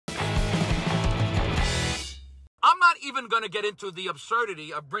even going to get into the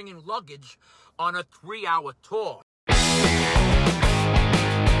absurdity of bringing luggage on a 3-hour tour.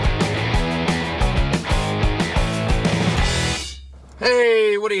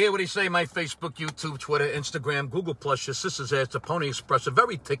 Hey, what do you hear? What do you say? My Facebook, YouTube, Twitter, Instagram, Google+, your sister's ass, the Pony Express, a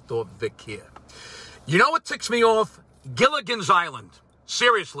very ticked off Vic here. You know what ticks me off? Gilligan's Island.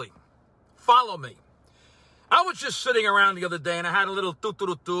 Seriously. Follow me. I was just sitting around the other day and I had a little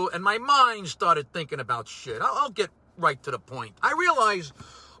do-do-do-do and my mind started thinking about shit. I'll get right to the point. I realized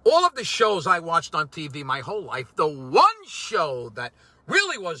all of the shows I watched on TV my whole life, the one show that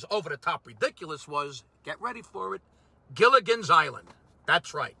really was over-the-top ridiculous was, get ready for it, Gilligan's Island.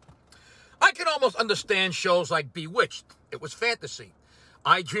 That's right. I can almost understand shows like Bewitched. It was fantasy.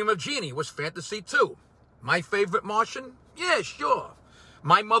 I Dream of Jeannie was fantasy too. My Favorite Martian? Yeah, sure.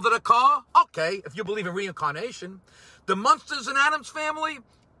 My Mother the Car? Okay, if you believe in reincarnation. The Munsters and Addams Family?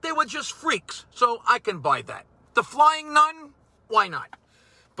 They were just freaks, so I can buy that. The Flying Nun? Why not?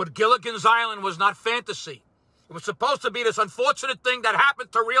 But Gilligan's Island was not fantasy. It was supposed to be this unfortunate thing that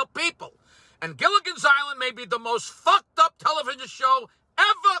happened to real people. And Gilligan's Island may be the most fucked up television show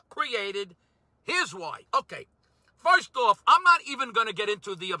ever created. Here's why. Okay, first off, I'm not even going to get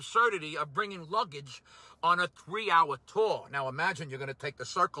into the absurdity of bringing luggage on a 3-hour tour. Now imagine you're going to take the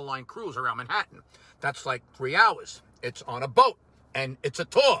Circle Line cruise around Manhattan. That's like 3 hours. It's on a boat, and it's a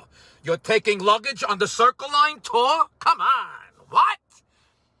tour. You're taking luggage on the Circle Line tour? Come on, what?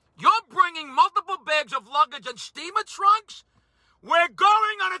 You're bringing multiple bags of luggage and steamer trunks? We're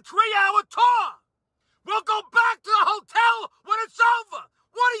going on a 3-hour tour. We'll go back to the hotel when it's over.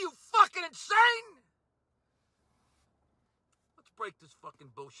 What are you, fucking insane? Let's break this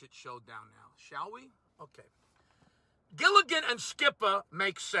fucking bullshit show down now, shall we? Okay. Gilligan and Skipper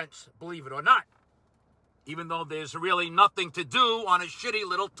make sense, believe it or not. Even though there's really nothing to do on a shitty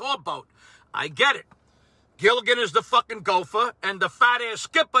little tour boat. I get it. Gilligan is the fucking gopher, and the fat-ass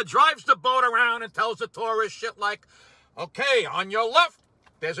Skipper drives the boat around and tells the tourists shit like, okay, on your left,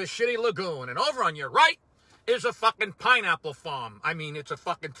 there's a shitty lagoon, and over on your right is a fucking pineapple farm. I mean, it's a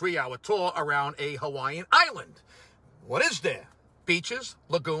fucking 3-hour tour around a Hawaiian island. What is there? Beaches,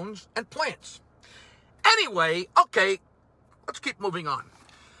 lagoons, and plants. Anyway, okay, let's keep moving on.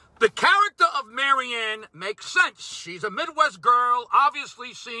 The character of Marianne makes sense. She's a Midwest girl,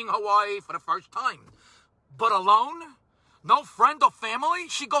 obviously seeing Hawaii for the first time. But alone? No friend or family?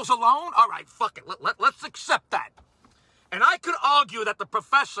 She goes alone? All right, fuck it. Let's accept that. And I could argue that the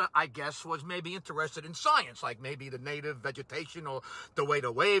professor, I guess, was maybe interested in science, like maybe the native vegetation or the way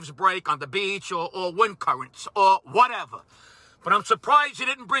the waves break on the beach or wind currents or whatever. But I'm surprised he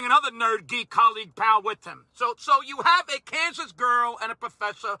didn't bring another nerd geek colleague pal with him. So you have a Kansas girl and a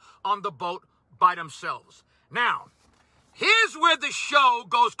professor on the boat by themselves. Now, here's where the show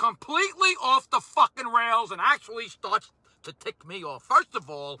goes completely off the fucking rails and actually starts to tick me off. First of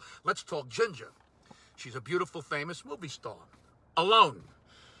all, let's talk Ginger. She's a beautiful, famous movie star. Alone.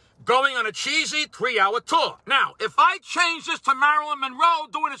 Going on a cheesy 3-hour tour. Now, if I change this to Marilyn Monroe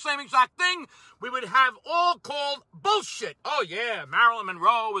doing the same exact thing, we would have all called bullshit. Oh, yeah, Marilyn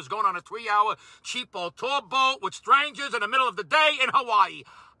Monroe is going on a 3-hour cheapo tour boat with strangers in the middle of the day in Hawaii.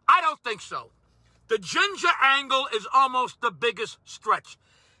 I don't think so. The Ginger angle is almost the biggest stretch.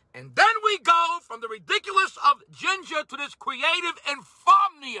 And then we go from the ridiculous of Ginger to this creative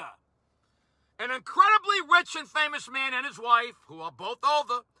insomnia. An incredibly rich and famous man and his wife, who are both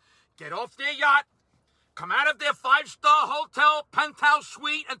older, get off their yacht, come out of their 5-star hotel penthouse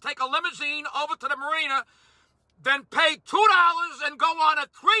suite and take a limousine over to the marina, then pay $2 and go on a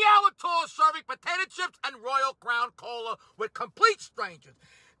 3-hour tour serving potato chips and Royal Crown Cola with complete strangers.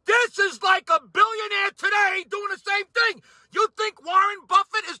 This is like a billionaire today doing the same thing. You think Warren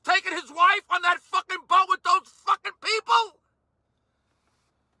Buffett is taking his wife on that fucking boat with those fucking people?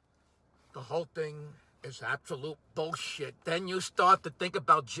 The whole thing is absolute bullshit. Then you start to think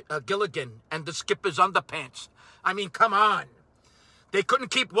about Gilligan and the Skipper's underpants. I mean, come on. They couldn't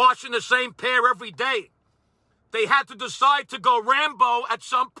keep washing the same pair every day. They had to decide to go Rambo at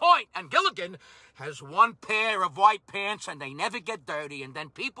some point. And Gilligan has one pair of white pants and they never get dirty. And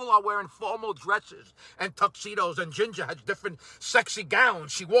then people are wearing formal dresses and tuxedos. And Ginger has different sexy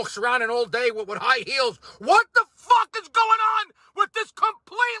gowns. She walks around all day with high heels. What the fuck is going on with this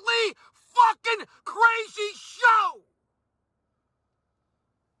completely fucking crazy show?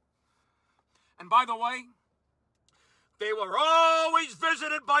 And by the way, they were always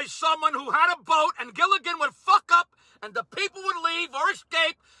visited by someone who had a boat, and Gilligan would fuck up, and the people would leave or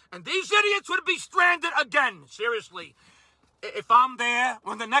escape, and these idiots would be stranded again. Seriously. if I'm there,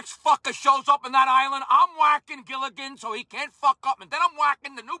 when the next fucker shows up in that island, I'm whacking Gilligan so he can't fuck up. And then I'm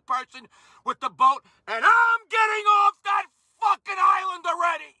whacking the new person with the boat. And I'm getting off that fucking island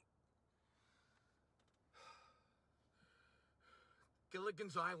already.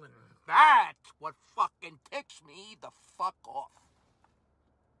 Gilligan's Island. That's what fucking ticks me the fuck off.